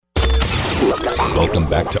Welcome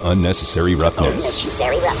back to Unnecessary Roughness.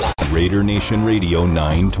 Raider Nation Radio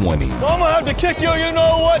 920. I'm going to have to kick you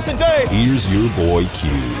know what today. Here's your boy Q.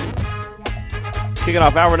 Kicking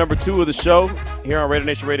off hour number 2 of the show here on Raider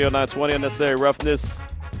Nation Radio 920, Unnecessary Roughness.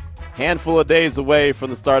 Handful of days away from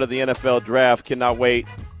the start of the NFL Draft. Cannot wait.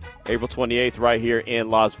 April 28th right here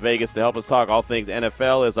in Las Vegas. To help us talk all things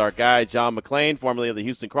NFL is our guy, John McClain, formerly of the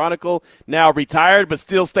Houston Chronicle, now retired but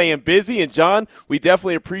still staying busy. And, John, we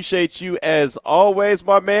definitely appreciate you as always,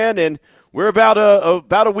 my man. And we're about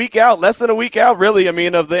a week out, less than a week out, really. I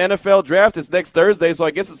mean, of the NFL Draft. It's next Thursday, so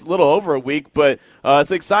I guess it's a little over a week. But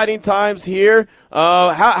it's exciting times here.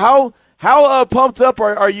 How pumped up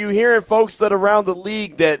are you hearing folks that around the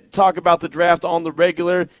league that talk about the draft on the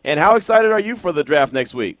regular? And how excited are you for the draft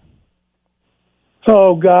next week?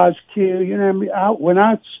 Oh, gosh, Q, when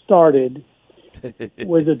I started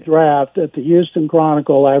with the draft at the Houston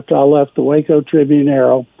Chronicle after I left the Waco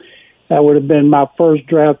Tribune-Arrow, that would have been my first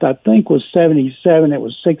draft, I think, was 77. It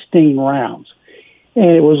was 16 rounds.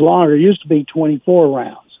 And it was longer. It used to be 24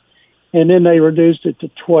 rounds. And then they reduced it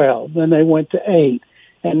to 12. Then they went to 8.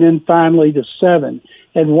 And then finally to 7.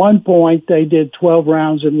 At one point, they did 12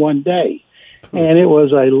 rounds in one day. And it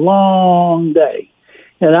was a long day.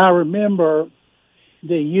 And I remember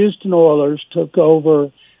the Houston Oilers took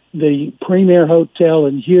over the Premier Hotel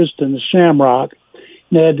in Houston, the Shamrock.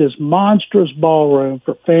 And they had this monstrous ballroom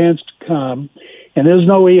for fans to come. And there's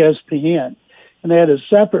no ESPN. And they had a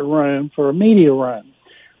separate room for a media room.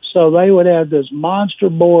 So they would have this monster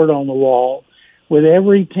board on the wall with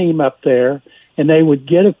every team up there. And they would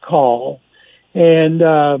get a call, and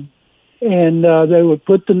they would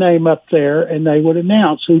put the name up there, and they would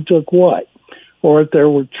announce who took what, or if there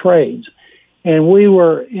were trades. And we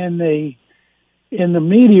were in the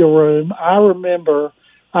media room. I remember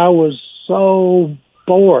I was so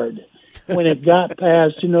bored when it got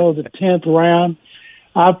past, the 10th round.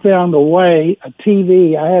 I found a way, a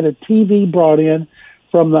TV. I had a TV brought in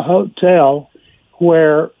from the hotel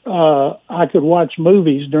where I could watch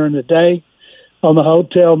movies during the day on the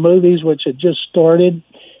hotel movies, which had just started,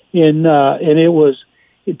 and it was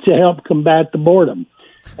to help combat the boredom.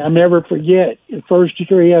 I'll never forget, the first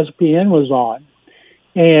year ESPN was on,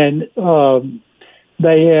 and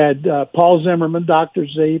they had Paul Zimmerman, Dr.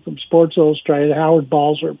 Z from Sports Illustrated, Howard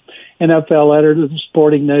Balzer, NFL editor of the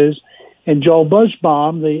Sporting News, and Joel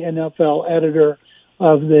Bushbaum, the NFL editor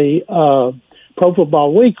of the Pro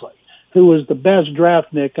Football Weekly, who was the best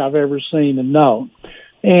draftnik I've ever seen and known.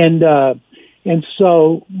 And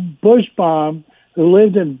so Bushbaum, who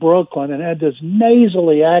lived in Brooklyn and had this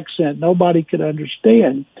nasally accent nobody could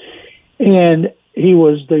understand, and he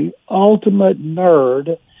was the ultimate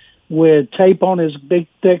nerd with tape on his big,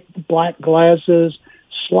 thick black glasses,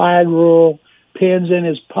 slide rule, pins in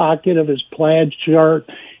his pocket of his plaid shirt.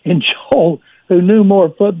 And Joel, who knew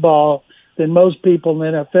more football than most people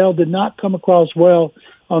in the NFL, did not come across well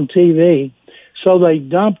on TV. So they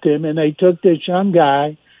dumped him, and they took this young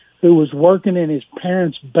guy who was working in his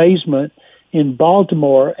parents' basement in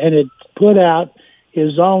Baltimore and had put out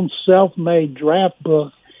his own self-made draft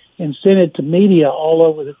book and sent it to media all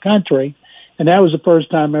over the country. And that was the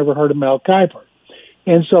first time I ever heard of Mel Kiper.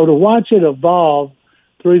 And so to watch it evolve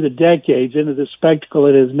through the decades into the spectacle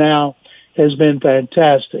it is now has been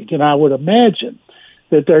fantastic. And I would imagine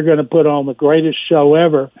that they're going to put on the greatest show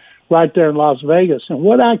ever right there in Las Vegas. And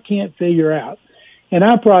what I can't figure out, and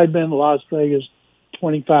I've probably been to Las Vegas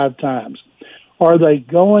 25 times. Are they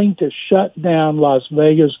going to shut down Las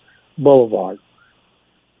Vegas Boulevard?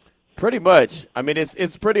 Pretty much. I mean,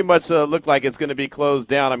 it's pretty much looked like it's going to be closed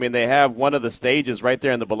down. I mean, they have one of the stages right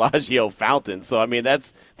there in the Bellagio fountain. So, I mean,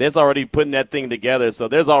 that's already putting that thing together. So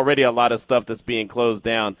there's already a lot of stuff that's being closed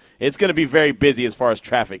down. It's going to be very busy as far as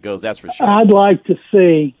traffic goes, that's for sure. I'd like to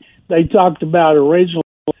see, they talked about originally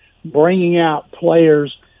bringing out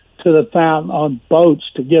players to the fountain on boats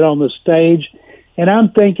to get on the stage. And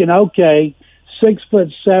I'm thinking, okay,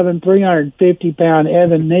 6'7", 350-pound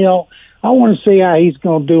Evan Neal, I want to see how he's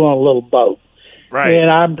going to do on a little boat. Right. And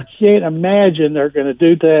I can't imagine they're going to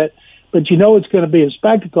do that. But it's going to be a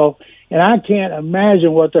spectacle. And I can't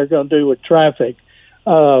imagine what they're going to do with traffic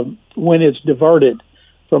when it's diverted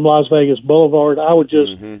from Las Vegas Boulevard. I would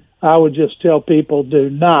just tell people, do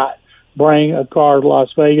not bring a car to Las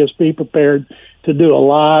Vegas. Be prepared to do a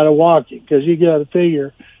lot of walking, because you got to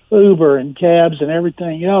figure Uber and cabs and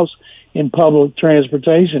everything else in public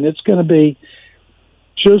transportation. It's going to be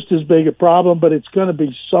just as big a problem, but it's going to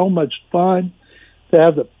be so much fun to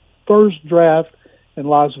have the first draft in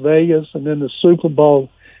Las Vegas and then the Super Bowl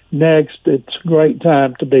next. It's a great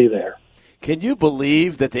time to be there. Can you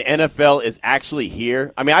believe that the NFL is actually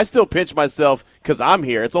here? I mean, I still pinch myself because I'm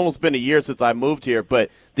here. It's almost been a year since I moved here, but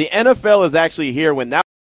the NFL is actually here when now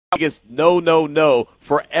Vegas, no,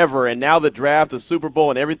 forever, and now the draft, the Super Bowl,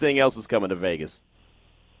 and everything else is coming to Vegas.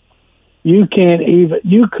 You couldn't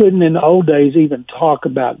in the old days even talk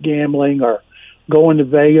about gambling or going to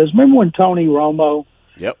Vegas. Remember when Tony Romo,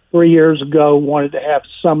 3 years ago, wanted to have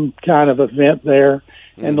some kind of event there,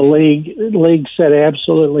 and the league said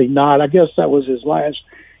absolutely not. I guess that was his last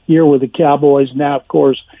year with the Cowboys. Now, of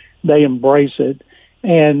course, they embrace it,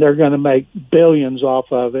 and they're going to make billions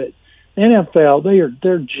off of it. NFL,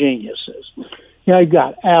 they're geniuses. You know, they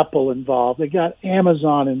got Apple involved, they got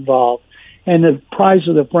Amazon involved, and the price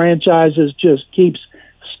of the franchises just keeps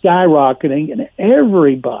skyrocketing, and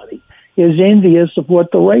everybody is envious of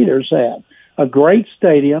what the Raiders have. A great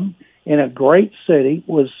stadium in a great city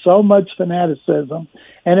with so much fanaticism,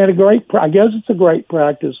 and at I guess it's a great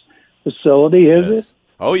practice facility, is it?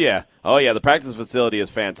 Oh yeah. The practice facility is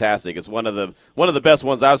fantastic. It's one of the best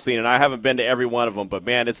ones I've seen, and I haven't been to every one of them, but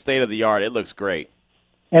man, it's state of the art. It looks great.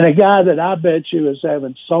 And a guy that I bet you is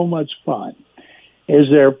having so much fun is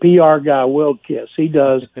their PR guy, Will Kiss. He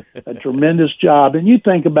does a tremendous job. And you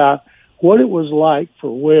think about what it was like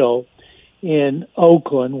for Will in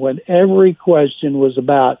Oakland when every question was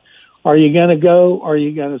about, are you going to go? Are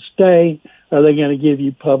you going to stay? Are they going to give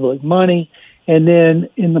you public money? And then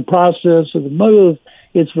in the process of the move,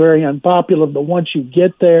 it's very unpopular. But once you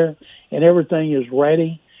get there and everything is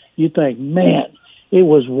ready, you think, man, it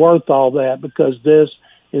was worth all that because this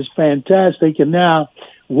is fantastic. And now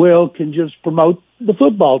Will can just promote the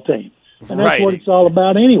football team. And that's what it's all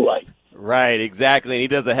about anyway. Right, exactly. And he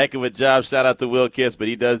does a heck of a job. Shout out to Will Kiss, but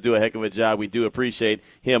he does do a heck of a job. We do appreciate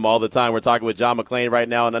him all the time. We're talking with John McClain right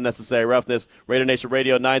now on Unnecessary Roughness, Raider Nation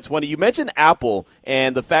Radio 920. You mentioned Apple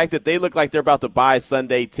and the fact that they look like they're about to buy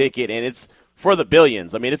Sunday Ticket, and it's for the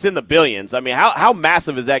billions. I mean, it's in the billions. I mean, how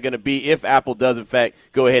massive is that going to be if Apple does, in fact,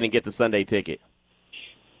 go ahead and get the Sunday Ticket?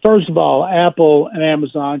 First of all, Apple and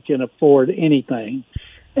Amazon can afford anything,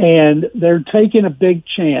 and they're taking a big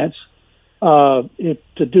chance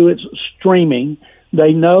to do its streaming.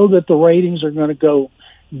 They know that the ratings are going to go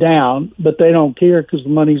down, but they don't care because the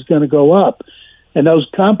money's going to go up. And those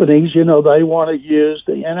companies, you know, they want to use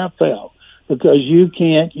the NFL because you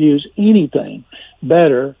can't use anything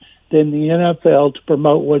better than the NFL to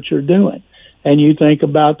promote what you're doing. And you think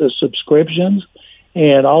about the subscriptions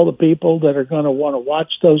and all the people that are going to want to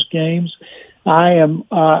watch those games. I am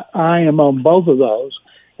on both of those,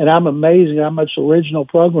 and I'm amazed how much original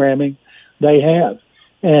programming they have,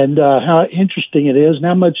 and how interesting it is, and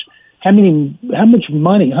how much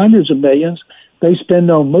money, hundreds of millions, they spend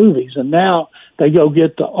on movies, and now they go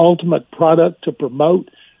get the ultimate product to promote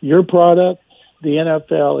your product, the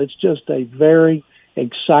NFL. It's just a very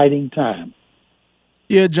exciting time.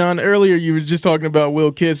 Yeah, John, earlier you was just talking about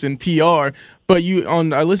Will Kiss and PR, but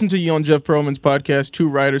I listened to you on Jeff Pearlman's podcast, Two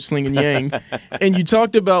Riders, Sling and Yang, and you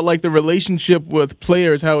talked about like the relationship with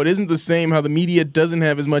players, how it isn't the same, how the media doesn't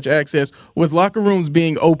have as much access with locker rooms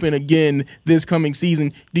being open again this coming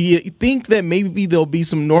season. Do you think that maybe there'll be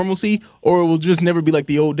some normalcy, or it will just never be like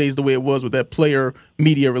the old days the way it was with that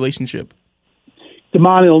player-media relationship?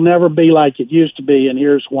 DeMont, it'll never be like it used to be, and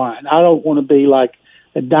here's why. I don't want to be like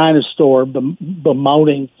a dinosaur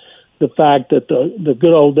bemoaning the fact that the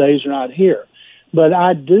good old days are not here. But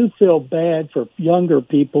I do feel bad for younger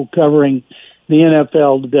people covering the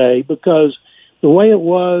NFL today because the way it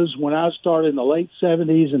was when I started in the late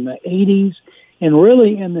 70s and the 80s and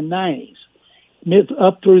really in the 90s,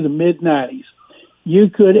 up through the mid-90s, you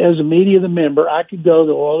could, as a media member, I could go to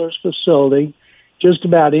the Oilers facility just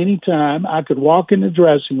about any time. I could walk in the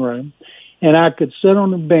dressing room and I could sit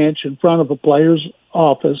on the bench in front of a player's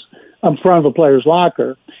in front of a player's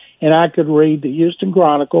locker, and I could read the Houston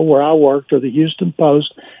Chronicle where I worked or the Houston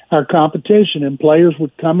Post, our competition, and players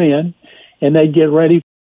would come in and they'd get ready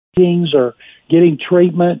for meetings or getting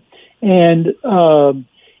treatment. And one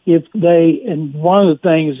of the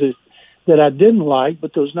things that I didn't like,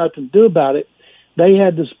 but there was nothing to do about it, they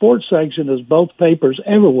had the sports section as both papers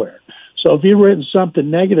everywhere. So if you'd written something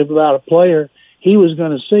negative about a player, he was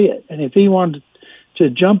going to see it. And if he wanted to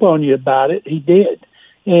jump on you about it, he did.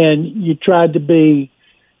 And you tried to be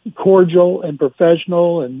cordial and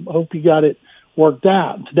professional and hope you got it worked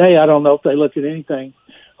out. Today, I don't know if they look at anything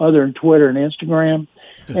other than Twitter and Instagram.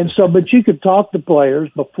 And so, but you could talk to players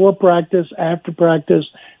before practice, after practice.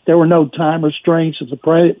 There were no time restraints. If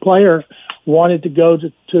the player wanted to go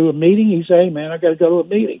to a meeting, he'd say, hey, man, I got to go to a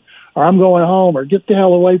meeting, or I'm going home, or get the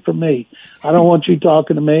hell away from me. I don't want you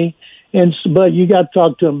talking to me. But you got to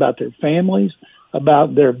talk to them about their families,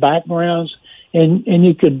 about their backgrounds, and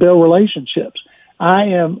you could build relationships.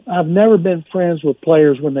 I've never been friends with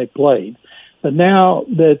players when they played, but now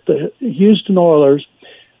that the Houston Oilers,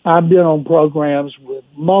 I've been on programs with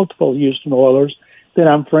multiple Houston Oilers that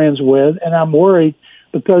I'm friends with, and I'm worried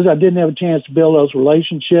because I didn't have a chance to build those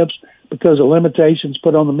relationships because of limitations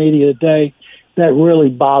put on the media today. That really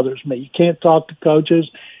bothers me. You can't talk to coaches.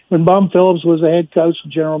 When Bum Phillips was the head coach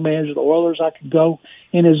and general manager of the Oilers, I could go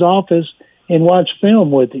in his office and watch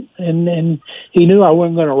film with him. And he knew I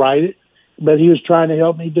wasn't going to write it, but he was trying to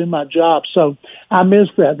help me do my job. So I miss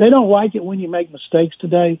that. They don't like it when you make mistakes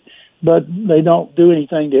today, but they don't do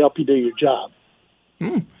anything to help you do your job.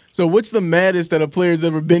 So what's the maddest that a player's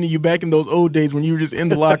ever been to you back in those old days when you were just in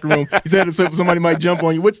the locker room? You said somebody might jump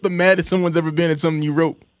on you. What's the maddest someone's ever been at something you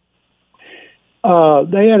wrote?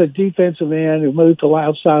 They had a defensive end who moved to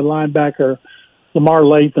outside linebacker, Lamar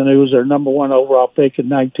Lathan, who was their number 1 overall pick in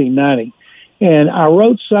 1990. And I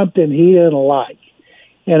wrote something he didn't like.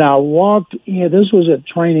 And I walked in, this was at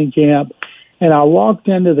training camp, and I walked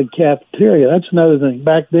into the cafeteria. That's another thing.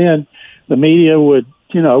 Back then, the media would,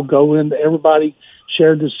 go into, everybody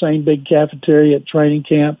shared the same big cafeteria at training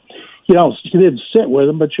camp. You didn't sit with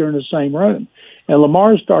them, but you're in the same room. And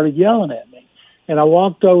Lamar started yelling at me. And I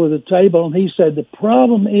walked over to the table, and he said, the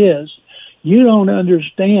problem is you don't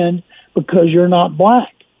understand because you're not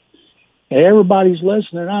black. And everybody's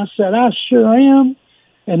listening. I said, I sure am.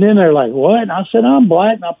 And then they're like, what? And I said, I'm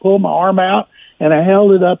black. And I pulled my arm out, and I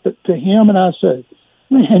held it up to him, and I said,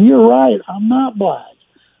 man, you're right. I'm not black.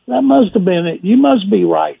 That must have been it. You must be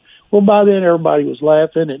right. Well, by then, everybody was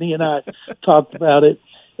laughing, and he and I talked about it.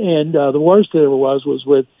 And the worst it ever was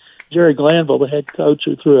with Jerry Glanville, the head coach,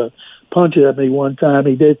 who threw a punch at me one time.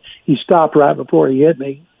 He stopped right before he hit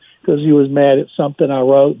me because he was mad at something I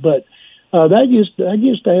wrote. But that used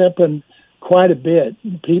to happen quite a bit.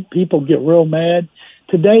 People get real mad.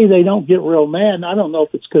 Today they don't get real mad, and I don't know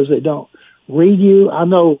if it's because they don't read you. I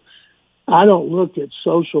know I don't look at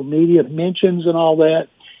social media mentions and all that,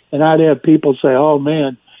 and I'd have people say, "Oh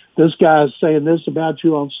man, this guy's saying this about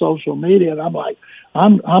you on social media," and I'm like,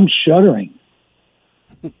 I'm shuddering.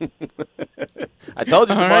 I told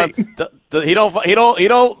you, right. He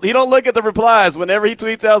don't look at the replies. Whenever he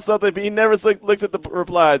tweets out something, he never looks at the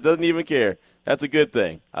replies. Doesn't even care. That's a good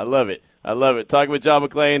thing. I love it. Talking with John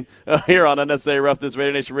McClain here on Unnecessary Roughness,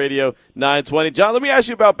 Raider Nation Radio 920. John, let me ask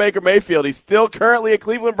you about Baker Mayfield. He's still currently a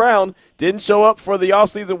Cleveland Brown. Didn't show up for the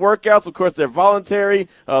offseason workouts. Of course, they're voluntary.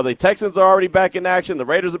 The Texans are already back in action. The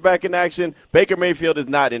Raiders are back in action. Baker Mayfield is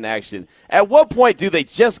not in action. At what point do they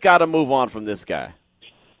just got to move on from this guy?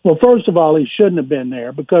 Well, first of all, he shouldn't have been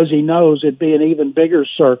there because he knows it'd be an even bigger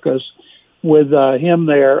circus with him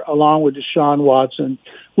there, along with Deshaun Watson,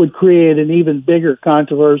 would create an even bigger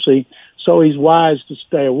controversy. So he's wise to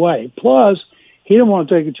stay away. Plus, he didn't want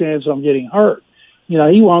to take a chance on getting hurt. He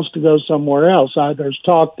wants to go somewhere else. There's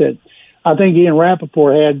talk that I think Ian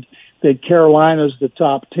Rappaport had that Carolina's the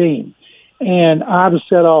top team. And I've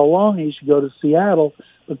said all along he should go to Seattle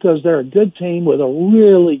because they're a good team with a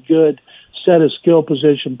really good set of skill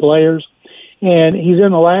position players. And he's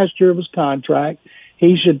in the last year of his contract.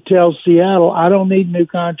 He should tell Seattle, I don't need a new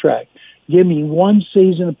contract. Give me one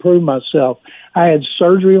season to prove myself. I had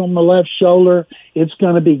surgery on my left shoulder. It's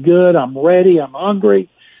going to be good. I'm ready. I'm hungry.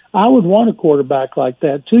 I would want a quarterback like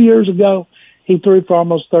that. 2 years ago, he threw for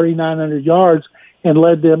almost 3,900 yards and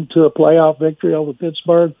led them to a playoff victory over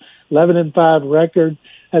Pittsburgh, 11-5 record.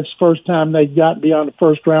 That's the first time they'd gotten beyond the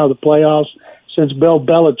first round of the playoffs since Bill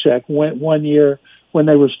Belichick went 1 year when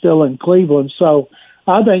they were still in Cleveland. So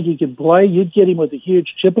I think he can play. You'd get him with a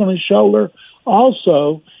huge chip on his shoulder.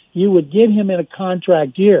 Also, you would get him in a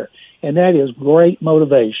contract year, and that is great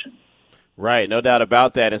motivation. Right, no doubt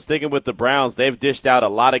about that. And sticking with the Browns, they've dished out a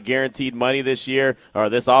lot of guaranteed money this year, or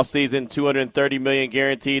this offseason, $230 million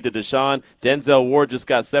guaranteed to Deshaun. Denzel Ward just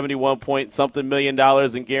got $71-point-something million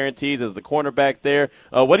in guarantees as the cornerback there.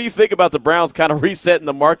 What do you think about the Browns kind of resetting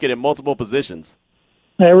the market in multiple positions?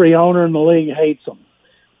 Every owner in the league hates them.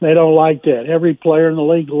 They don't like that. Every player in the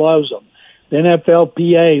league loves them. The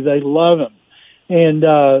NFLPA, they love them. And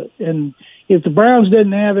if the Browns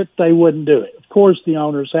didn't have it, they wouldn't do it. Of course, the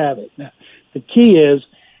owners have it. Now, the key is,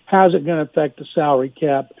 how's it going to affect the salary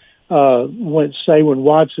cap when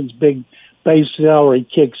Watson's big base salary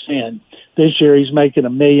kicks in? This year he's making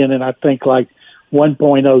 $1 million and I think like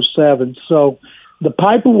 1.07. So the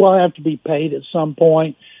Piper will have to be paid at some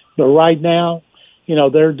point. But right now,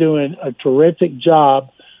 they're doing a terrific job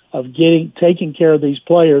of taking care of these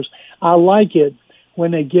players. I like it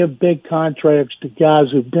when they give big contracts to guys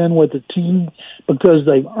who've been with the team because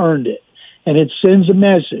they've earned it. And it sends a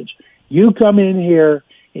message. You come in here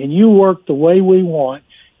and you work the way we want.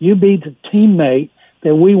 you be the teammate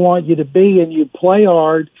that we want you to be, and you play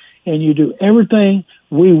hard, and you do everything,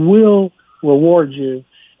 we will reward you,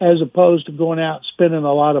 as opposed to going out and spending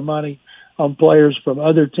a lot of money on players from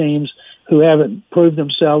other teams who haven't proved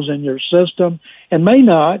themselves in your system and may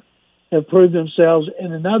not have proved themselves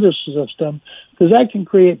in another system, because that can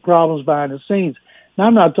create problems behind the scenes. Now,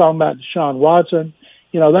 I'm not talking about Deshaun Watson.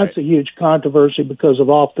 That's a huge controversy because of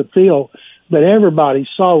off the field, but everybody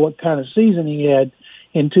saw what kind of season he had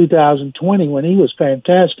in 2020 when he was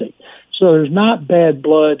fantastic. So there's not bad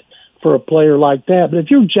blood for a player like that. But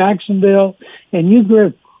if you're Jacksonville and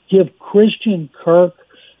you give Christian Kirk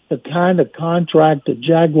the kind of contract that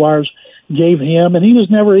Jaguars gave him, and he was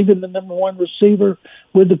never even the number one receiver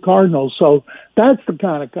with the Cardinals. So that's the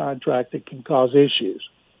kind of contract that can cause issues.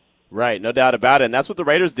 Right, no doubt about it, and that's what the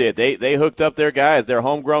Raiders did. They hooked up their guys, their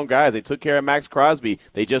homegrown guys. They took care of Max Crosby.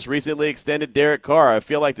 They just recently extended Derek Carr. I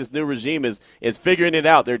feel like this new regime is figuring it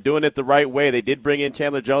out. They're doing it the right way. They did bring in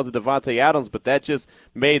Chandler Jones and Devontae Adams, but that just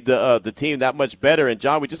made the team that much better. And,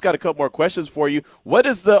 John, we just got a couple more questions for you. What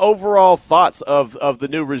is the overall thoughts of the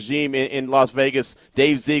new regime in Las Vegas,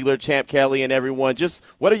 Dave Ziegler, Champ Kelly, and everyone? Just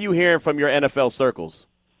what are you hearing from your NFL circles?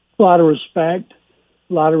 A lot of respect.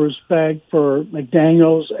 A lot of respect for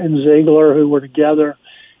McDaniels and Ziegler, who were together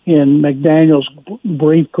in McDaniels'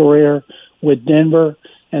 brief career with Denver,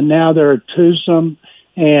 and now they're a twosome.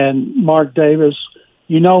 And Mark Davis,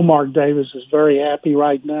 Mark Davis is very happy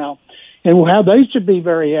right now. And how they should be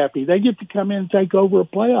very happy. They get to come in and take over a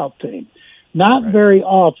playoff team. Not very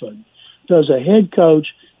often does a head coach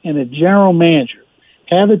and a general manager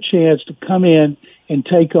have a chance to come in and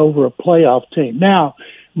take over a playoff team. Now,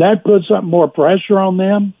 that puts some more pressure on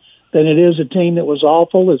them than it is a team that was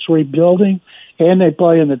awful. It's rebuilding, and they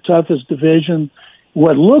play in the toughest division.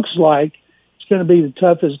 What looks like it's going to be the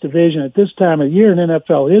toughest division at this time of year in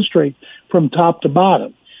NFL history from top to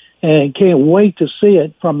bottom. And can't wait to see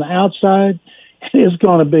it from the outside. It's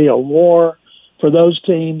going to be a war for those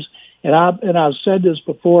teams. And I've said this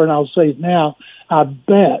before, and I'll say it now. I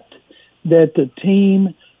bet that the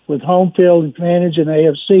team with home field advantage in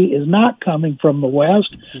AFC is not coming from the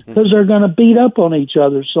West, because they're going to beat up on each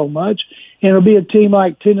other so much. And it'll be a team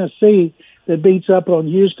like Tennessee that beats up on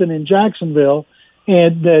Houston and Jacksonville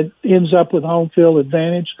and that ends up with home field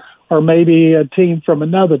advantage, or maybe a team from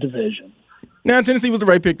another division. Now, Tennessee was the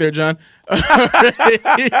right pick there, John.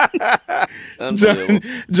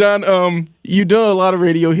 John, you done a lot of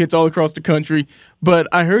radio hits all across the country, but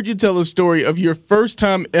I heard you tell a story of your first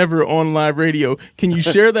time ever on live radio. Can you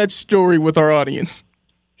share that story with our audience?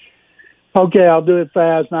 Okay, I'll do it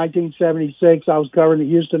fast. 1976, I was covering the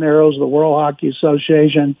Houston Aeros of the World Hockey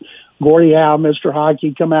Association. Gordie Howe, Mr.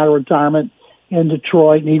 Hockey, come out of retirement in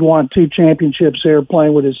Detroit, and he'd won 2 championships there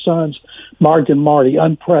playing with his sons, Mark and Marty.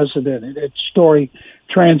 Unprecedented. Its story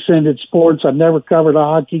transcended sports. I've never covered a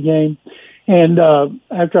hockey game. And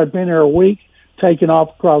after I'd been there a week, taking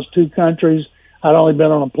off across 2 countries, I'd only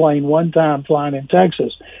been on a plane one time flying in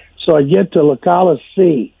Texas. So I get to Le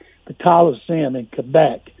Coliseum, the Coliseum in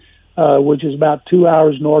Quebec, which is about 2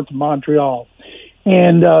 hours north of Montreal.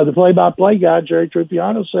 And the play-by-play guy, Jerry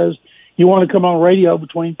Trupiano, says, "You want to come on radio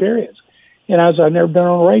between periods?" And I said, "I've never been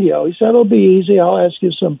on radio." He said, "It'll be easy. I'll ask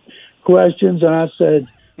you some questions." And I said,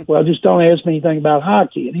 "Well, just don't ask me anything about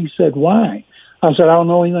hockey." And he said, "Why?" I said, "I don't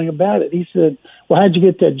know anything about it." He said, "Well, how'd you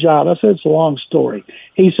get that job?" I said, "It's a long story."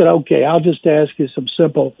 He said, "Okay, I'll just ask you some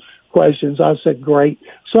simple questions." I said, "Great."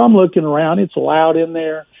 So I'm looking around. It's loud in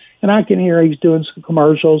there, and I can hear he's doing some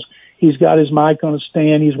commercials. He's got his mic on a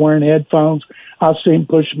stand. He's wearing headphones. I see him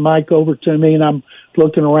push the mic over to me, and I'm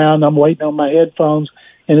looking around. I'm waiting on my headphones.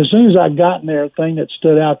 And as soon as I got in there, the thing that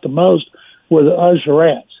stood out the most were the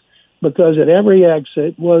usherattes, because at every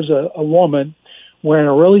exit was a woman wearing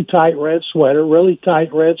a really tight red sweater, really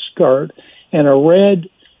tight red skirt, and a red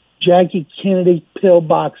Jackie Kennedy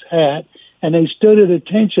pillbox hat, and they stood at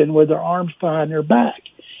attention with their arms behind their back.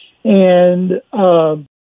 And so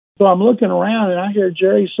I'm looking around, and I hear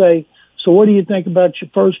Jerry say, "So what do you think about your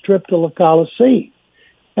first trip to Le Coliseum?"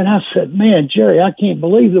 And I said, "Man, Jerry, I can't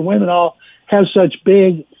believe the women all have such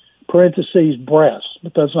big, parentheses, breasts."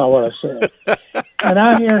 But that's not what I said. And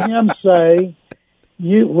I hear him say,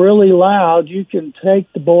 "You really loud, you can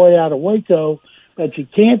take the boy out of Waco, but you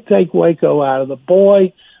can't take Waco out of the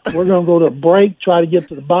boy. We're going to go to a break, try to get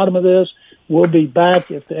to the bottom of this. We'll be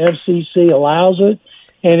back if the FCC allows it."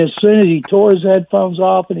 And as soon as he tore his headphones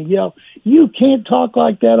off and he yelled, "You can't talk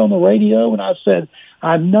like that on the radio." And I said,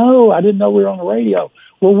 "I know. I didn't know we were on the radio."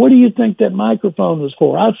 "Well, what do you think that microphone was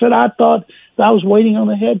for?" I said, "I thought I was waiting on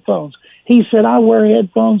the headphones." He said, "I wear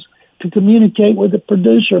headphones to communicate with the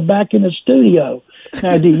producer back in the studio."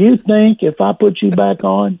 Now, do you think if I put you back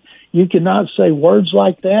on, you cannot say words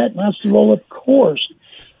like that? And I said, well, of course.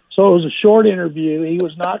 So it was a short interview. He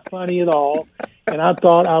was not funny at all. And I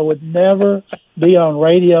thought I would never be on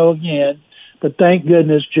radio again. But thank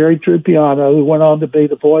goodness Jerry Trupiano, who went on to be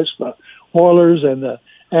the voice of the Oilers and the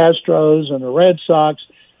Astros and the Red Sox,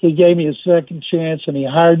 he gave me a second chance, and he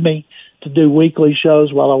hired me to do weekly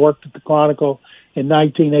shows while I worked at the Chronicle in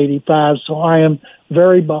 1985. So I am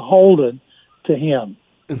very beholden to him.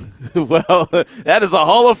 Well, that is a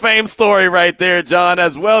Hall of Fame story right there, John.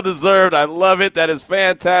 That's well-deserved. I love it. That is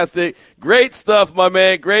fantastic. Great stuff, my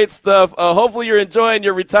man. Great stuff. Hopefully you're enjoying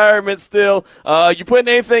your retirement still. You putting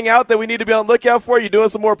anything out that we need to be on the lookout for? You doing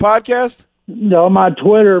some more podcasts? No, my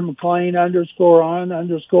Twitter,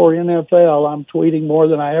 McClain_on_NFL. I'm tweeting more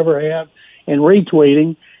than I ever have and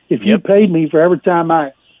retweeting. If you paid me for every time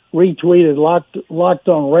I retweeted Locked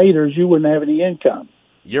on Raiders, you wouldn't have any income.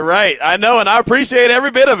 You're right. I know, and I appreciate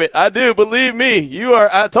every bit of it. I do. Believe me. You are.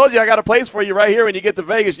 I told you I got a place for you right here when you get to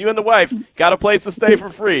Vegas. You and the wife got a place to stay for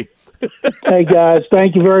free. Hey, guys,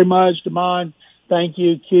 thank you very much. Damon, thank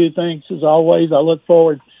you. Q, thanks as always. I look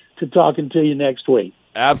forward to talking to you next week.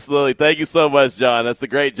 Absolutely. Thank you so much, John. That's the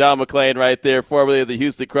great John McClain right there, formerly of the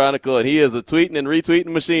Houston Chronicle, and he is a tweeting and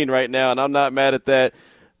retweeting machine right now, and I'm not mad at that.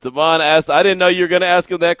 Damon asked, I didn't know you were going to ask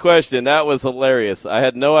him that question. That was hilarious. I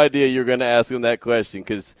had no idea you were going to ask him that question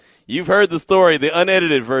because you've heard the story, the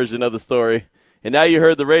unedited version of the story, and now you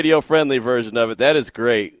heard the radio-friendly version of it. That is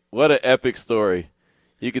great. What an epic story.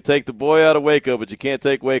 You could take the boy out of Waco, but you can't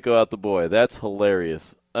take Waco out the boy. That's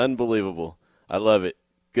hilarious. Unbelievable. I love it.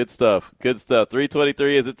 Good stuff. Good stuff.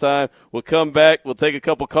 3:23 is the time. We'll come back. We'll take a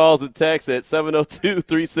couple calls and texts at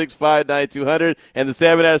 702-365-9200 and the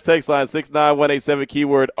Salmon Ash text line 69187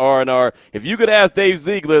 keyword R&R. If you could ask Dave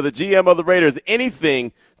Ziegler, the GM of the Raiders,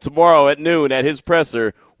 anything tomorrow at noon at his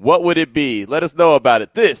presser, what would it be? Let us know about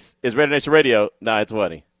it. This is Raider Nation Radio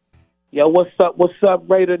 920. Yo, what's up,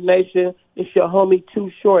 Raider Nation? It's your homie Too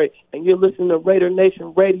Short, and you're listening to Raider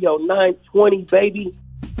Nation Radio 920, baby.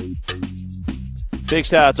 Big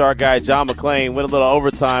shout out to our guy John McClain. Went a little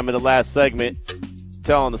overtime in the last segment,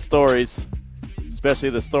 telling the stories, especially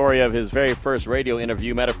the story of his very first radio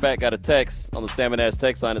interview. Matter of fact, got a text on the Salmon Ash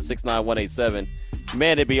text line at 69187.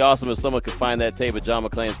 Man, it'd be awesome if someone could find that tape of John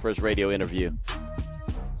McClain's first radio interview.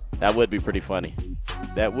 That would be pretty funny.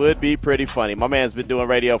 That would be pretty funny. My man's been doing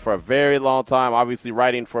radio for a very long time, obviously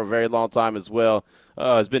writing for a very long time as well.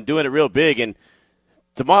 Has been doing it real big. And,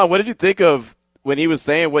 Damon, what did you think of when he was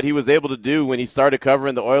saying what he was able to do when he started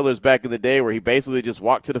covering the Oilers back in the day, where he basically just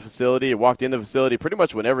walked to the facility or walked in the facility pretty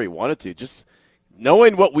much whenever he wanted to? Just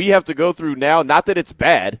knowing what we have to go through now, not that it's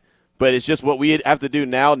bad, but it's just what we have to do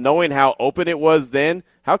now, knowing how open it was then.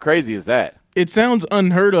 How crazy is that? It sounds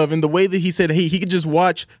unheard of in the way that he said, hey, he could just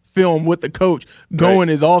watch film with the coach, go in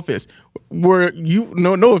his office. Where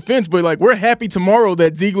no offense, but like we're happy tomorrow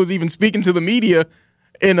that Ziegler's even speaking to the media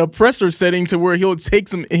in a presser setting to where he'll take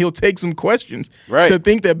some questions. Right. To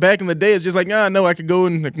think that back in the day it's just like, no, I can go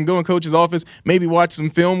in coach's office, maybe watch some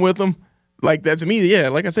film with him. Like that to me, yeah,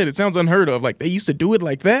 like I said, it sounds unheard of. Like they used to do it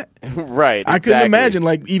like that. Right. I couldn't imagine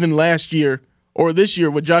like even last year or this year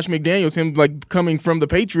with Josh McDaniels, him like coming from the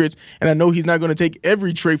Patriots, and I know he's not going to take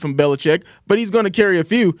every trait from Belichick, but he's going to carry a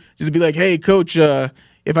few. Just be like, hey, coach,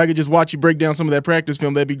 if I could just watch you break down some of that practice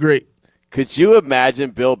film, that'd be great. Could you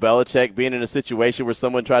imagine Bill Belichick being in a situation where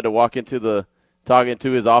someone tried to walk into talking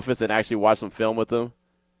to his office and actually watch some film with him?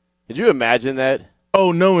 Could you imagine that?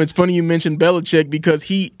 Oh, no, it's funny you mentioned Belichick because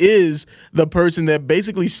he is the person that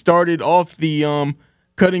basically started off the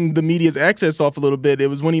cutting the media's access off a little bit. It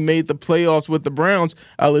was when he made the playoffs with the Browns.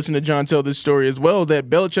 I listened to John tell this story as well, that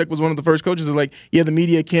Belichick was one of the first coaches that was like, yeah, the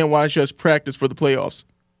media can't watch us practice for the playoffs.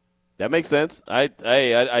 That makes sense. I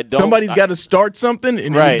don't. Somebody's got to start something,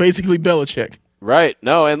 and right. It was basically Belichick. Right.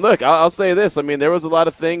 No, and look, I'll say this. I mean, there was a lot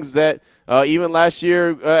of things that even last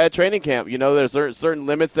year at training camp, there's certain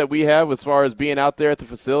limits that we have as far as being out there at the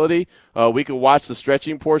facility. We could watch the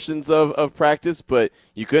stretching portions of practice, but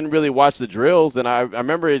you couldn't really watch the drills. And I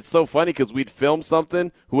remember it's so funny because we'd film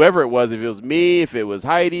something, whoever it was, if it was me, if it was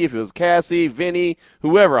Heidi, if it was Cassie, Vinny,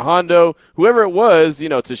 whoever, Hondo, whoever it was,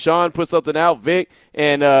 Tashawn put something out, Vic,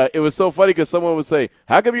 and it was so funny because someone would say,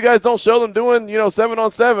 how come you guys don't show them doing,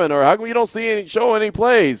 7-on-7, or how come you don't show any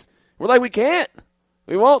plays? We're like, we can't.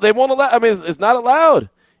 We won't. They won't allow. I mean, it's not allowed.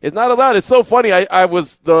 It's not allowed. It's so funny. I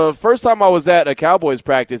was the first time I was at a Cowboys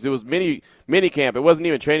practice. It was mini camp. It wasn't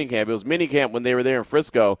even training camp. It was mini camp when they were there in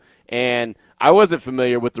Frisco, and I wasn't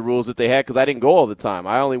familiar with the rules that they had because I didn't go all the time.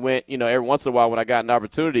 I only went, every once in a while when I got an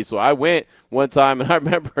opportunity. So I went one time, and I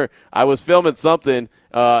remember I was filming something,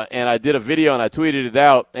 and I did a video and I tweeted it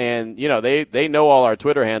out. And they know all our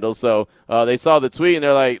Twitter handles, so they saw the tweet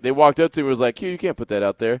and they walked up to me and was like, "Q, you can't put that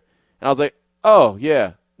out there." And I was like, "Oh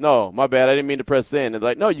yeah. No, my bad. I didn't mean to press send."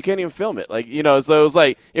 And no, you can't even film it. So it was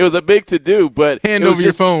it was a big to do, but hand over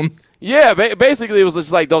your phone. Yeah, basically it was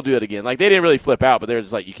just don't do it again. They didn't really flip out, but they were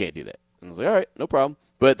just you can't do that. And I was like, all right, no problem.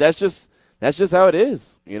 But that's just how it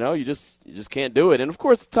is. You just can't do it. And of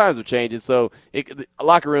course, times have changed. So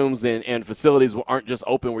locker rooms and facilities aren't just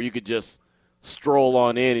open where you could just stroll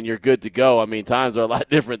on in and you're good to go. I mean, times are a lot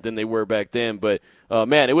different than they were back then. But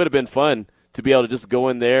man, it would have been fun to be able to just go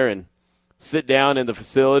in there and sit down in the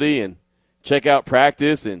facility and check out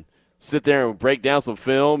practice and sit there and break down some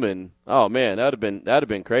film. And oh man, that'd have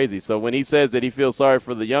been crazy. So when he says that he feels sorry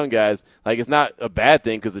for the young guys, it's not a bad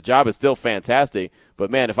thing because the job is still fantastic. But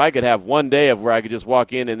man, if I could have one day of where I could just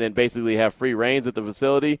walk in and then basically have free reigns at the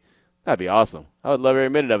facility, that'd be awesome. I would love every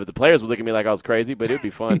minute of it. The players would look at me like I was crazy, but it'd be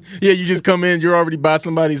fun. Yeah, you just come in, you're already by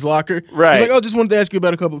somebody's locker. Right. He's just wanted to ask you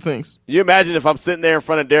about a couple of things. You imagine if I'm sitting there in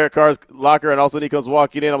front of Derek Carr's locker and all of a sudden he comes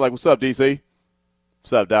walking in, I'm like, "What's up, DC?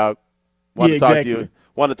 What's up, dog? Want to talk to you.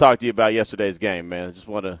 Want to talk to you about yesterday's game, man. I just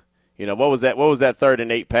want to, what was that 3rd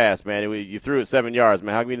and 8 pass, man? You threw it 7 yards,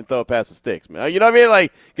 man. How come you didn't throw it past the sticks, man? You know what I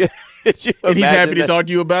mean? And he's happy to talk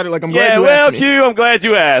to you about it. I'm glad you asked. Yeah, well, Q, I'm glad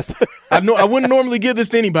you asked. I wouldn't normally give this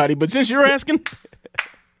to anybody, but since you're asking,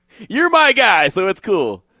 you're my guy, so it's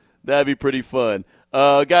cool. That'd be pretty fun.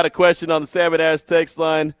 Got a question on the Salmon Ash text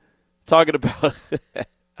line talking about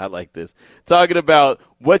I like this. Talking about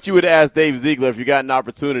what you would ask Dave Ziegler if you got an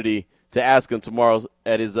opportunity to ask him tomorrow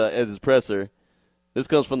at his presser. This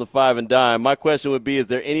comes from the 5 and Dime. My question would be, is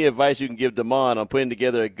there any advice you can give DeMond on putting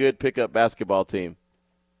together a good pickup basketball team?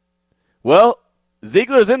 Well,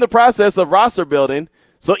 Ziegler's in the process of roster building,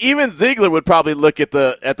 so even Ziegler would probably look at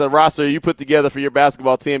the roster you put together for your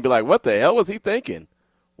basketball team and be like, what the hell was he thinking?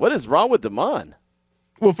 What is wrong with DeMond?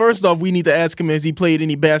 Well, first off, we need to ask him, has he played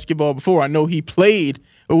any basketball before? I know he played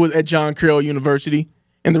at John Carroll University,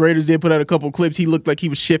 and the Raiders did put out a couple clips. He looked like he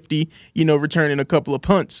was shifty, returning a couple of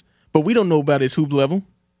punts. But we don't know about his hoop level.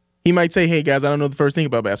 He might say, hey, guys, I don't know the first thing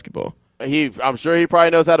about basketball. I'm sure he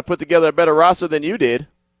probably knows how to put together a better roster than you did.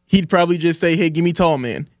 He'd probably just say, hey, give me tall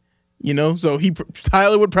man. So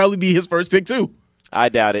Tyler would probably be his first pick too. I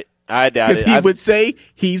doubt it. Because he would say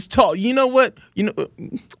he's tall. You know what?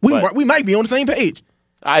 We might be on the same page.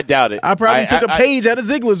 I doubt it. I probably took a page out of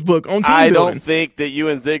Ziegler's book on team building. Don't think that you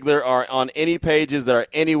and Ziegler are on any pages that are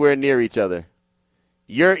anywhere near each other.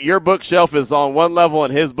 Your bookshelf is on one level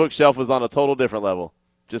and his bookshelf is on a total different level.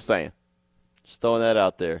 Just saying. Just throwing that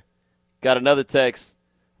out there. Got another text.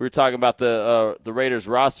 We were talking about the Raiders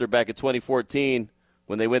roster back in 2014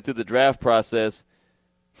 when they went through the draft process.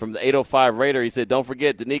 From the 805 Raider, he said, don't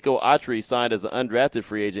forget, Danico Autry signed as an undrafted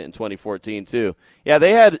free agent in 2014 too. Yeah,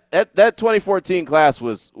 they had that 2014 class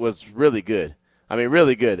was really good. I mean,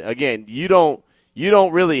 really good. Again, you don't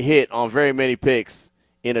really hit on very many picks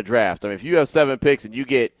in a draft. I mean, if you have 7 picks and you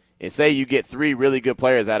get 3 really good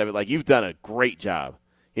players out of it, you've done a great job.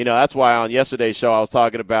 That's why on yesterday's show I was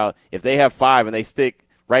talking about if they have 5 and they stick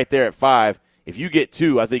right there at 5, if you get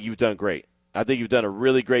 2, I think you've done great. I think you've done a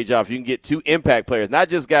really great job. If you can get 2 impact players, not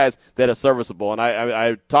just guys that are serviceable. And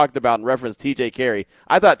I talked about and referenced T.J. Carey.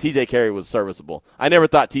 I thought T.J. Carey was serviceable. I never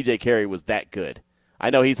thought T.J. Carey was that good. I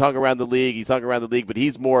know he's hung around the league, but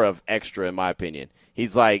he's more of extra in my opinion.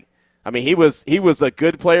 He's he was a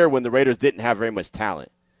good player when the Raiders didn't have very much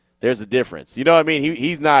talent. There's a difference. You know what I mean?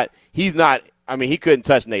 He's not, he couldn't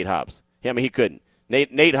touch Nate Hobbs. He couldn't.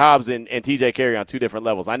 Nate Hobbs and T.J. Carey on 2 different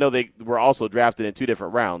levels. I know they were also drafted in 2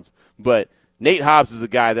 different rounds, but Nate Hobbs is a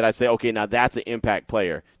guy that I say, okay, now that's an impact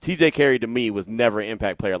player. T.J. Carey to me was never an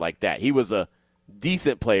impact player like that. He was a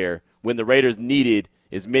decent player when the Raiders needed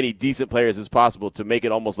as many decent players as possible to make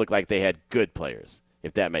it almost look like they had good players,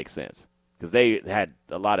 if that makes sense, because they had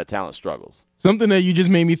a lot of talent struggles. Something that you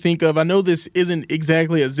just made me think of, I know this isn't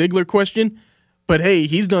exactly a Ziegler question, but hey,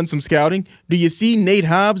 he's done some scouting. Do you see Nate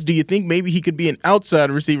Hobbs? Do you think maybe he could be an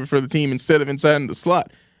outside receiver for the team instead of inside in the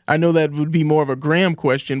slot? I know that would be more of a Graham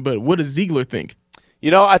question, but what does Ziegler think?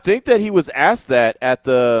 I think that he was asked that at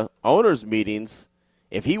the owners' meetings.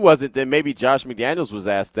 If he wasn't, then maybe Josh McDaniels was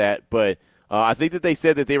asked that. But I think that they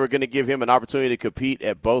said that they were going to give him an opportunity to compete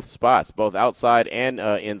at both spots, both outside and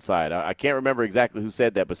inside. I can't remember exactly who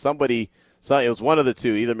said that, but somebody So it was one of the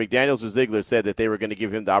two. Either McDaniels or Ziegler said that they were going to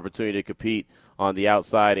give him the opportunity to compete on the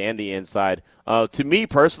outside and the inside. To me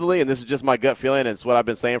personally, and this is just my gut feeling, and it's what I've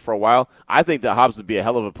been saying for a while, I think that Hobbs would be a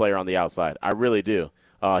hell of a player on the outside. I really do.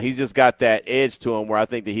 He's just got that edge to him where I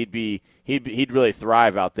think that he'd really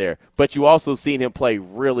thrive out there. But you also seen him play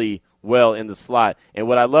really well in the slot. And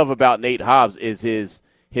what I love about Nate Hobbs is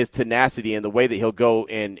his tenacity and the way that he'll go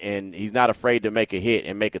and he's not afraid to make a hit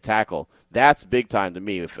and make a tackle. That's big time to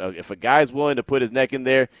me. If a guy's willing to put his neck in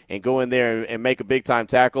there and go in there and make a big time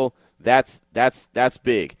tackle, that's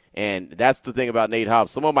big. And that's the thing about Nate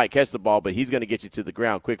Hobbs. Someone might catch the ball, but he's going to get you to the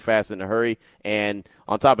ground quick, fast, in a hurry. And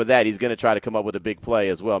on top of that, he's going to try to come up with a big play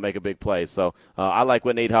as well, make a big play. So I like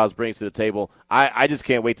what Nate Hobbs brings to the table. I just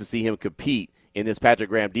can't wait to see him compete in this Patrick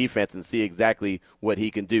Graham defense and see exactly what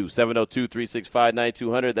he can do.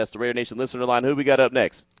 702-365-9200. That's the Raider Nation listener line. Who we got up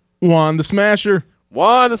next? Juan the Smasher.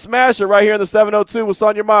 Juan the Smasher right here in the 702. What's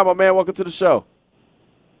on your mind, my man? Welcome to the show.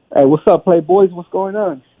 Hey, what's up, Playboys? What's going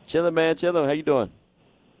on? Chilling, man. Chilling. How you doing?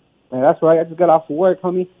 Man, that's right. I just got off of work,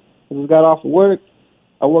 homie. I just got off of work.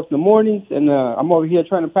 I work in the mornings, and I'm over here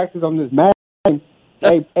trying to practice on this Madden.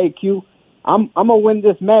 Hey, Q, I'm gonna win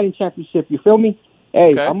this Madden championship. You feel me?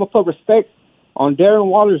 Hey, Okay. I'm gonna put respect on Darren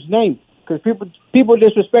Waller's name because people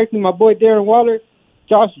disrespecting my boy Darren Waller,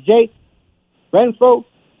 Josh Jake, Renfro,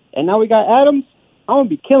 and now we got Adams. I'm gonna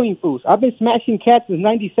be killing fools. I've been smashing cats since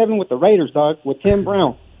 '97 with the Raiders, dog, with Tim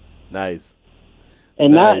Brown. Nice.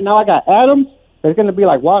 And Nice. now I got Adams. It's gonna be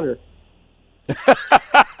like water. Hey,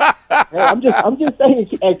 I'm just saying,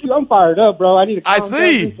 hey, Q, I'm fired up, bro. I need to. I calm down,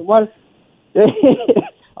 see. drink some water.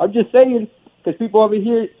 I'm just saying because people over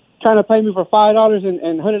here trying to pay me for $5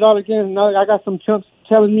 and $100 games. And now I got some chumps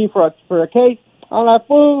telling me for a case. I'm like,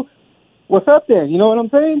 fool, what's up then? You know what I'm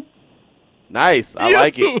saying? Nice. I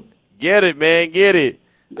like it. Get it, man. Get it.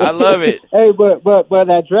 I love it. Hey, but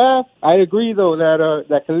that draft, I agree though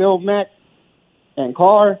that Khalil Mack and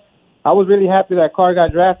Carr. I was really happy that Carr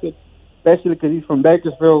got drafted, especially because he's from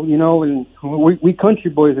Bakersfield, you know, and we country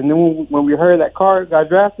boys. And then when we heard that Carr got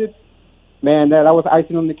drafted, man, that was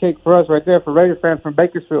icing on the cake for us right there for Raider fans from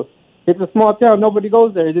Bakersfield. It's a small town. Nobody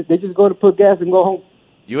goes there. They just go to put gas and go home.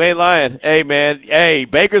 You ain't lying. Hey, man. Hey,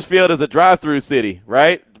 Bakersfield is a drive-through city,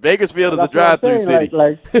 right? Bakersfield is a drive-through city.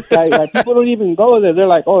 Like people don't even go there. They're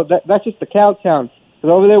like, oh, that's just a cow town. Because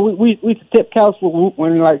over there, we used to tip cows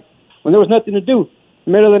when there was nothing to do.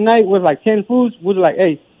 Middle of the night with like 10 foods, we were like,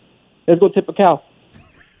 hey, let's go tip a cow.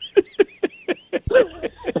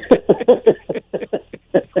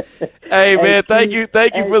 Hey, man, thank you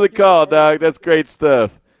for the call, dog. That's great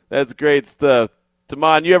stuff. That's great stuff.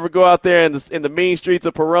 Tamon, you ever go out there in the mean streets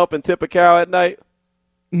of Pahrump and tip a cow at night?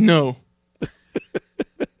 No.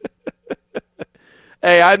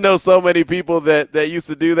 Hey, I know so many people that used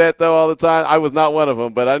to do that, though, all the time. I was not one of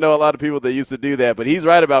them, but I know a lot of people that used to do that. But he's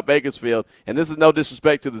right about Bakersfield, and this is no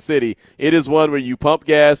disrespect to the city. It is one where you pump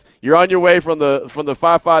gas. You're on your way from the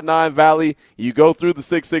 559 Valley. You go through the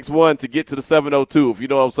 661 to get to the 702, if you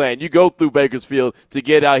know what I'm saying. You go through Bakersfield to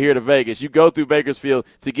get out here to Vegas. You go through Bakersfield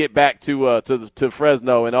to get back to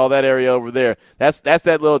Fresno and all that area over there. That's that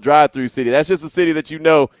little drive-through city. That's just a city that you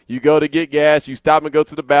know. You go to get gas. You stop and go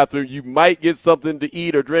to the bathroom. You might get something to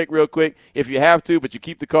eat or drink real quick if you have to, but you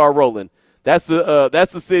keep the car rolling. That's the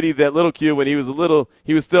city that Little Q, when he was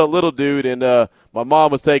still a little dude, and my mom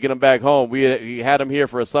was taking him back home. We had him here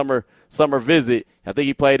for a summer visit. I think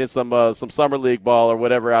he played in some summer league ball or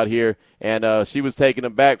whatever out here, and she was taking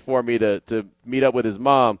him back for me to meet up with his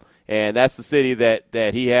mom. And that's the city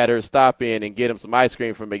that he had her stop in and get him some ice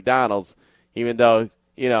cream from McDonald's, even though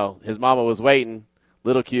his mama was waiting.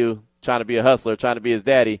 Little Q trying to be a hustler, trying to be his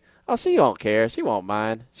daddy. Oh, she won't care. She won't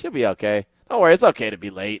mind. She'll be okay. Don't worry. It's okay to be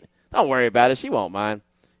late. Don't worry about it. She won't mind.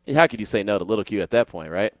 And how could you say no to Little Q at that point,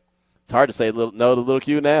 right? It's hard to say no to Little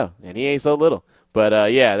Q now, and he ain't so little.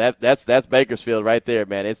 But, yeah, that's Bakersfield right there,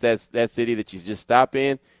 man. It's that city that you just stop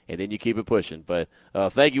in, and then you keep it pushing. But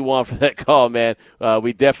thank you, Juan, for that call, man.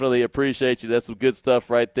 We definitely appreciate you. That's some good stuff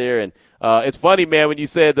right there. And it's funny, man, when you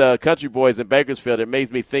said Country Boys in Bakersfield, it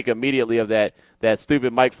makes me think immediately of that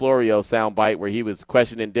stupid Mike Florio soundbite where he was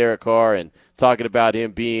questioning Derek Carr and talking about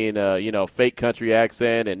him being, fake country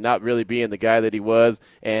accent and not really being the guy that he was.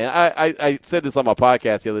 And I said this on my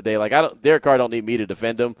podcast the other day. Like, Derek Carr don't need me to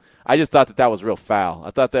defend him. I just thought that was real foul.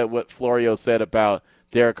 I thought that what Florio said about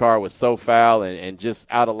Derek Carr was so foul and just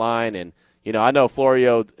out of line. And, I know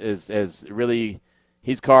Florio is really –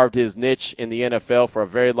 he's carved his niche in the NFL for a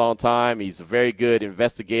very long time. He's a very good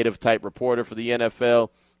investigative-type reporter for the NFL.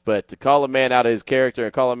 But to call a man out of his character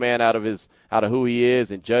and call a man out of who he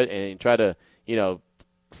is and judge and try to,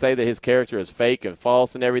 say that his character is fake and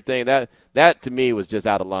false and everything, that to me was just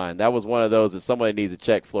out of line. That was one of those that somebody needs to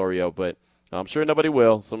check Florio, but I'm sure nobody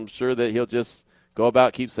will. So I'm sure that he'll just go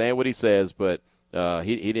about, keep saying what he says, but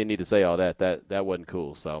he didn't need to say all that. That wasn't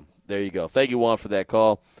cool. So there you go. Thank you, Juan, for that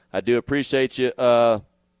call. I do appreciate you. Got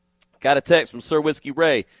a text from Sir Whiskey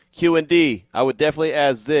Ray. Q&D, I would definitely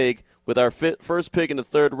ask Zig, with our first pick in the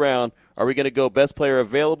third round, are we going to go best player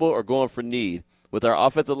available or going for need? With our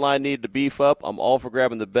offensive line needed to beef up, I'm all for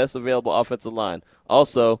grabbing the best available offensive line.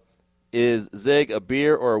 Also, is Zig a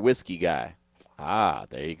beer or a whiskey guy?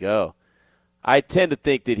 There you go. I tend to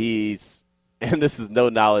think that he's, and this is no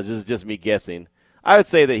knowledge, this is just me guessing, I would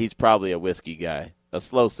say that he's probably a whiskey guy, a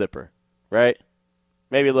slow sipper, right?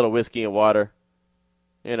 Maybe a little whiskey and water.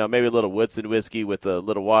 Maybe a little Woodson whiskey with a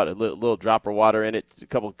little water, little drop of water in it, a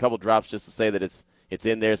couple drops just to say that it's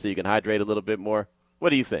in there so you can hydrate a little bit more.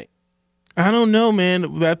 What do you think? I don't know,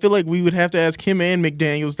 man. I feel like we would have to ask him and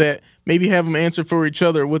McDaniels that, maybe have them answer for each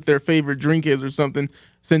other what their favorite drink is or something,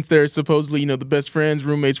 since they're supposedly, the best friends,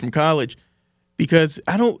 roommates from college. Because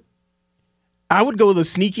I would go with a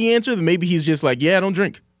sneaky answer that maybe he's just like, yeah, I don't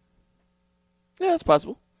drink. Yeah, it's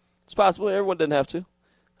possible. It's possible. Everyone doesn't have to.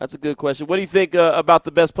 That's a good question. What do you think about the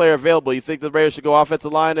best player available? You think the Raiders should go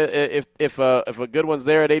offensive line if a good one's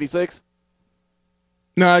there at 86?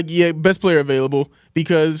 Nah, yeah, best player available,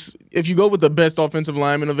 because if you go with the best offensive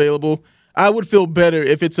lineman available, I would feel better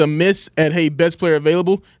if it's a miss at, hey, best player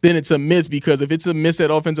available, then it's a miss, because if it's a miss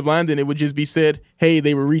at offensive line, then it would just be said, hey,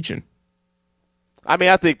 they were reaching. I mean,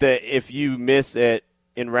 I think that if you miss in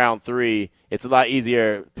round 3, it's a lot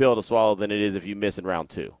easier pill to swallow than it is if you miss in round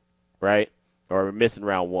 2, right? Or miss in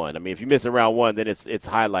round 1. I mean, if you miss in round 1, then it's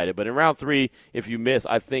highlighted. But in round 3, if you miss,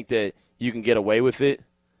 I think that you can get away with it.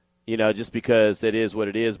 Just because it is what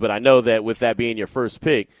it is. But I know that with that being your first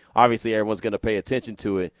pick, obviously everyone's going to pay attention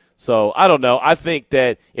to it. So I don't know. I think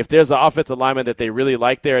that if there's an offensive lineman that they really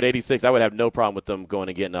like there at 86, I would have no problem with them going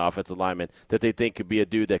and getting an offensive lineman that they think could be a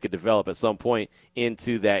dude that could develop at some point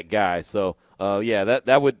into that guy. So,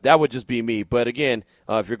 that would just be me. But, again,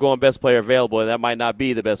 if you're going best player available, and that might not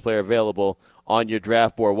be the best player available on your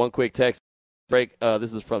draft board. One quick text break.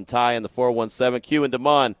 This is from Ty in the 417. Q and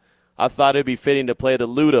Damon. I thought it'd be fitting to play the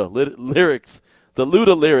Luda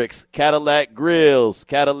lyrics, Cadillac Grills,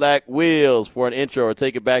 Cadillac Wheels for an intro, or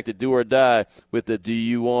take it back to Do or Die with the Do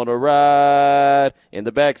You Want to Ride in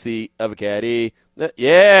the backseat of a caddy.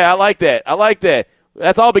 Yeah, I like that.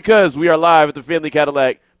 That's all because we are live at the Finley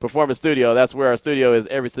Cadillac Performance Studio. That's where our studio is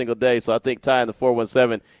every single day. So I think Ty in the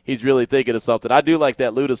 417, he's really thinking of something. I do like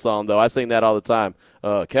that Luda song, though. I sing that all the time.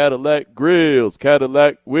 Cadillac Grills,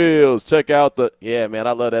 Cadillac Wheels. Check out yeah, man,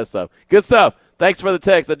 I love that stuff. Good stuff. Thanks for the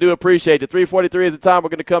text. I do appreciate it. 3:43 is the time. We're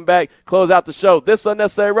going to come back, close out the show. This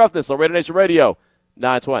Unnecessary Roughness on Raider Nation Radio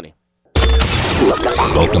 920.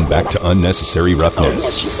 Welcome back to Unnecessary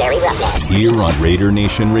Roughness. Here on Raider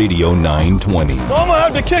Nation Radio 920. I'm going to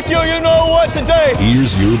have to kick you know what today.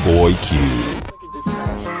 Here's your boy Q.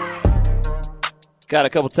 Got a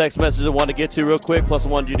couple text messages I want to get to real quick, plus I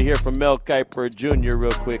wanted you to hear from Mel Kiper Jr.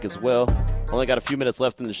 real quick as well. Only got a few minutes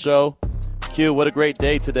left in the show. Q, what a great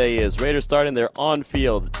day today is. Raiders starting their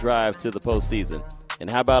on-field drive to the postseason. And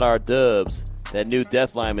how about our Dubs? That new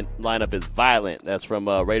death lineup is violent. That's from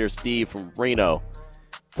Raider Steve from Reno.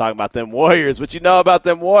 Talking about them Warriors. What you know about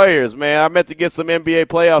them Warriors, man? I meant to get some NBA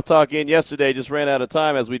playoff talk in yesterday. Just ran out of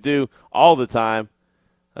time, as we do all the time.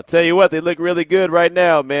 I'll tell you what, they look really good right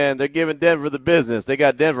now, man. They're giving Denver the business. They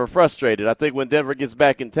got Denver frustrated. I think when Denver gets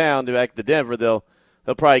back in town, back to Denver, they'll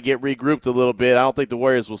probably get regrouped a little bit. I don't think the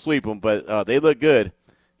Warriors will sweep them, but they look good.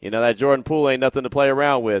 That Jordan Poole ain't nothing to play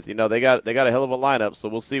around with. They got a hell of a lineup, so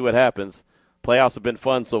we'll see what happens. Playoffs have been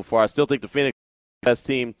fun so far. I still think the Phoenix is the best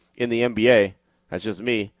team in the NBA. That's just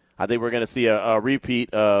me. I think we're going to see a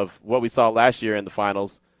repeat of what we saw last year in the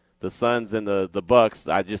finals, the Suns and the Bucks.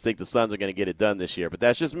 I just think the Suns are going to get it done this year. But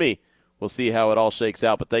that's just me. We'll see how it all shakes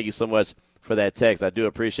out. But thank you so much for that text. I do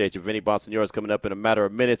appreciate you. Vinny Bonsignore is coming up in a matter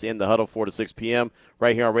of minutes in the huddle, 4 to 6 p.m.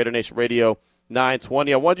 right here on Raider Nation Radio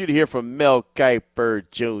 920. I want you to hear from Mel Kiper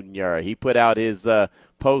Jr. He put out his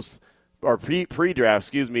post or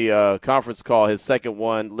pre-draft, conference call, his second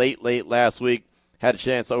one late last week. Had a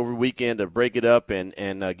chance over weekend to break it up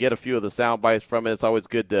and get a few of the sound bites from it. It's always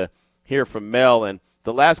good to hear from Mel. And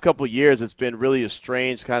the last couple of years, it's been really a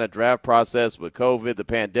strange kind of draft process with COVID, the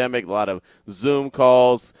pandemic, a lot of Zoom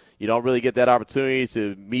calls. You don't really get that opportunity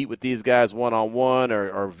to meet with these guys one-on-one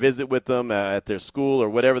or visit with them at their school or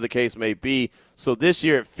whatever the case may be. So this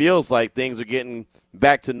year it feels like things are getting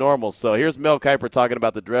back to normal. So here's Mel Kiper talking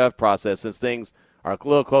about the draft process since things are a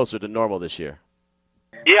little closer to normal this year.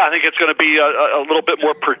 Yeah, I think it's going to be a little bit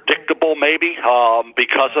more predictable, maybe,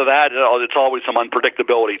 because of that. It's always some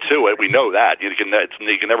unpredictability to it. We know that. You can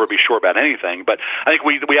never be sure about anything. But I think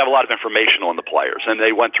we have a lot of information on the players, and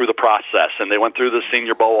they went through the process, and they went through the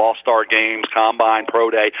Senior Bowl, All-Star games, Combine,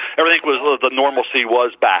 Pro Day. Everything the normalcy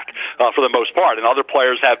was back for the most part. And other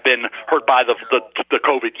players have been hurt by the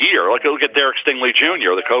COVID year. Like, look at Derek Stingley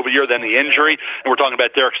Jr., the COVID year, then the injury. And we're talking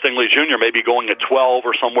about Derek Stingley Jr. maybe going at 12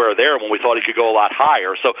 or somewhere there when we thought he could go a lot higher.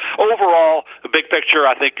 So overall, the big picture,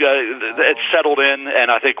 I think it's settled in,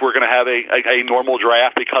 and I think we're going to have a normal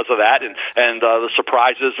draft because of that, and the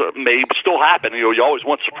surprises may still happen. You always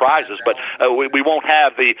want surprises, but we won't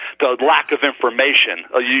have the lack of information.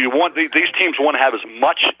 These teams want to have as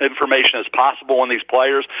much information as possible on these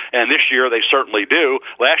players, and this year they certainly do.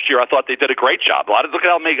 Last year, I thought they did a great job. Look at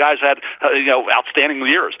how many guys had outstanding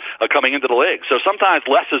years coming into the league. So sometimes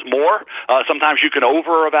less is more. Sometimes you can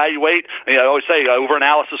over-evaluate. I always say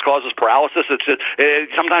over-analysis causes paralysis.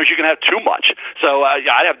 Sometimes you can have too much. So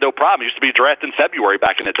I have no problem. It used to be draft in February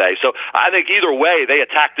back in the day. So I think either way, they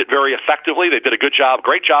attacked it very effectively. They did a good job,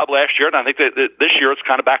 great job last year, and I think that this year it's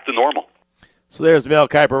kind of back to normal. So there's Mel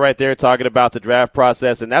Kiper right there talking about the draft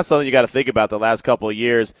process, and that's something you got to think about the last couple of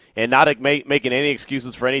years, and not making any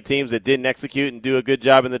excuses for any teams that didn't execute and do a good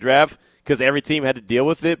job in the draft, because every team had to deal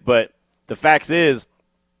with it. But the fact is,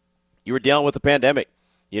 you were dealing with the pandemic.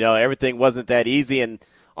 Everything wasn't that easy, and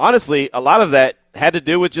honestly, a lot of that had to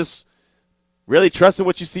do with just really trusting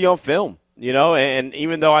what you see on film, and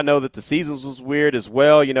even though I know that the seasons was weird as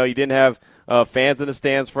well, you didn't have fans in the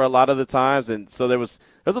stands for a lot of the times, and so there's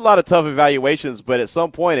a lot of tough evaluations, but at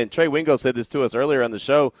some point, and Trey Wingo said this to us earlier on the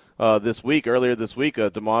show earlier this week,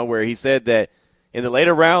 Damon, where he said that in the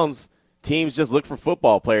later rounds, teams just look for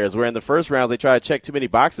football players, where in the first rounds they try to check too many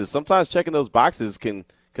boxes. Sometimes checking those boxes can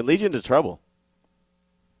lead you into trouble.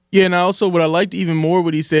 Yeah, and also what I liked even more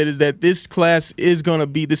what he said is that this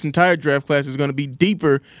entire draft class is going to be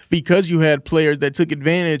deeper because you had players that took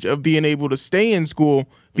advantage of being able to stay in school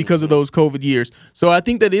because of those COVID years. So I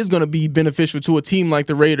think that is going to be beneficial to a team like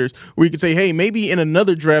the Raiders, where you could say, hey, maybe in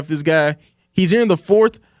another draft, this guy, he's here in the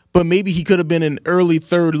 4th, but maybe he could have been an early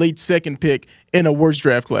 3rd, late 2nd pick in a worse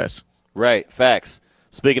draft class. Right, facts.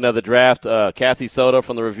 Speaking of the draft, Cassie Soto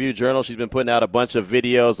from the Review-Journal, she's been putting out a bunch of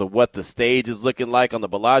videos of what the stage is looking like on the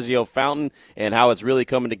Bellagio fountain and how it's really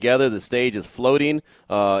coming together. The stage is floating.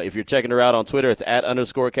 If you're checking her out on Twitter, it's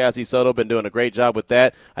 @_Cassie Soto. Been doing a great job with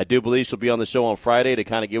that. I do believe she'll be on the show on Friday to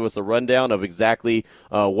kind of give us a rundown of exactly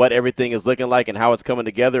what everything is looking like and how it's coming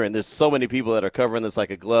together. And there's so many people that are covering this like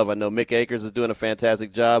a glove. I know Mick Akers is doing a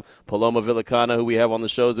fantastic job. Paloma Villicana, who we have on the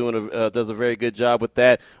show, does a very good job with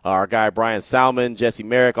that. Our guy Brian Salmon, Jesse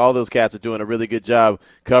Merrick, all those cats are doing a really good job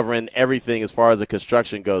covering everything as far as the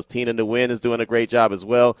construction goes. Tina Nguyen is doing a great job as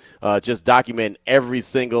well, just documenting every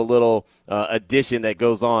single little addition that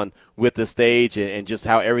goes on with the stage and just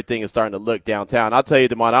how everything is starting to look downtown. I'll tell you,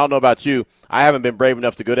 Damon, I don't know about you. I haven't been brave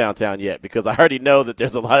enough to go downtown yet because I already know that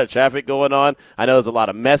there's a lot of traffic going on. I know there's a lot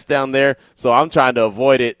of mess down there, so I'm trying to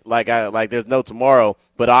avoid it like there's no tomorrow.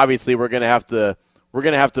 But obviously we're going to have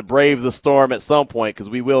to brave the storm at some point because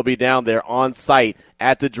we will be down there on site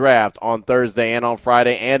at the draft on Thursday and on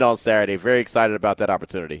Friday and on Saturday. Very excited about that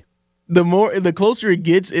opportunity. The closer it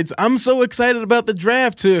gets, I'm so excited about the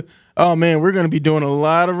draft too. Oh man, we're going to be doing a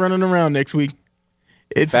lot of running around next week.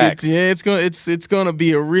 It's going to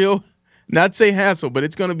be a real, not say hassle, but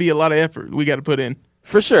it's going to be a lot of effort we got to put in.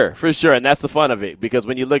 For sure, and that's the fun of it because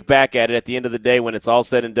when you look back at it at the end of the day when it's all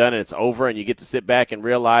said and done and it's over and you get to sit back and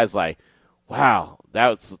realize like, wow, that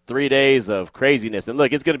was 3 days of craziness. And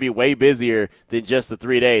look, it's going to be way busier than just the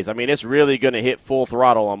 3 days. I mean, it's really going to hit full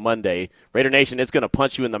throttle on Monday. Raider Nation, it's going to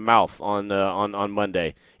punch you in the mouth on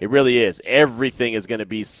Monday. It really is. Everything is going to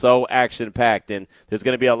be so action-packed, and there's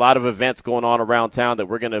going to be a lot of events going on around town that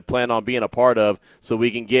we're going to plan on being a part of so we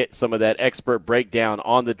can get some of that expert breakdown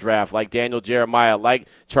on the draft, like Daniel Jeremiah, like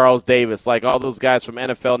Charles Davis, like all those guys from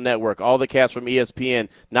NFL Network, all the cats from ESPN,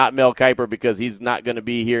 not Mel Kiper because he's not going to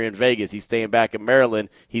be here in Vegas. He's staying back in Maryland.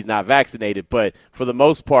 He's not vaccinated. But for the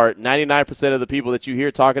most part, 99% of the people that you hear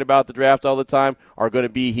talking about the draft all the time are going to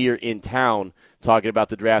be here in town talking about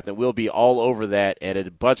the draft, and we'll be all over that at a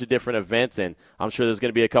bunch of different events, and I'm sure there's going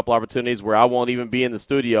to be a couple opportunities where I won't even be in the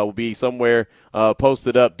studio. We'll be somewhere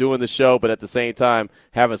posted up doing the show, but at the same time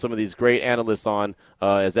having some of these great analysts on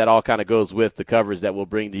as that all kind of goes with the coverage that we'll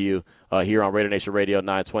bring to you here on Raider Nation Radio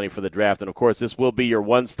 920 for the draft. And, of course, this will be your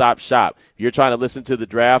one-stop shop. If you're trying to listen to the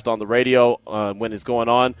draft on the radio when it's going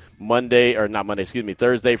on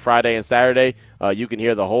Thursday, Friday, and Saturday, you can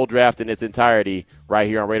hear the whole draft in its entirety right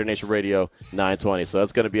here on Raider Nation Radio 920. So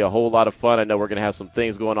it's going to be a whole lot of fun. I know we're going to have some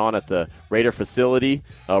things going on at the Raider facility.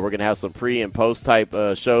 We're going to have some pre- and post-type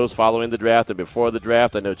shows following the draft and before the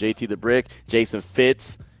draft. I know JT the Brick, Jason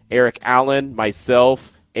Fitz, Eric Allen,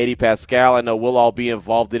 myself, Eddie Pascal. I know we'll all be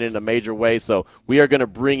involved in it in a major way. So we are going to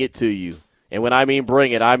bring it to you. And when I mean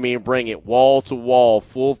bring it wall to wall,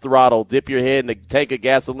 full throttle, dip your head in a tank of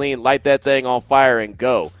gasoline, light that thing on fire, and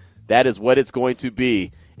go. That is what it's going to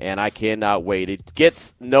be, and I cannot wait. It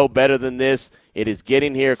gets no better than this. It is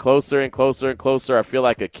getting here closer and closer and closer. I feel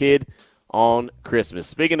like a kid on Christmas.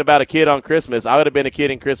 Speaking about a kid on Christmas, I would have been a kid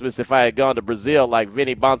in Christmas if I had gone to Brazil like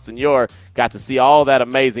Vinny Bonsignor, got to see all that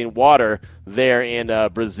amazing water there in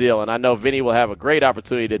Brazil. And I know Vinny will have a great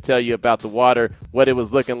opportunity to tell you about the water, what it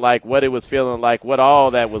was looking like, what it was feeling like, what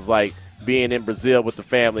all that was like being in Brazil with the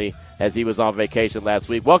family as he was on vacation last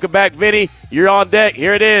week. Welcome back, Vinny. You're on deck.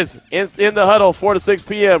 Here it is in the huddle, 4 to 6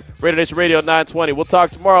 p.m., Raider Nation Radio 920. We'll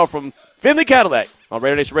talk tomorrow from Findlay Cadillac on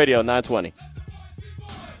Raider Nation Radio 920.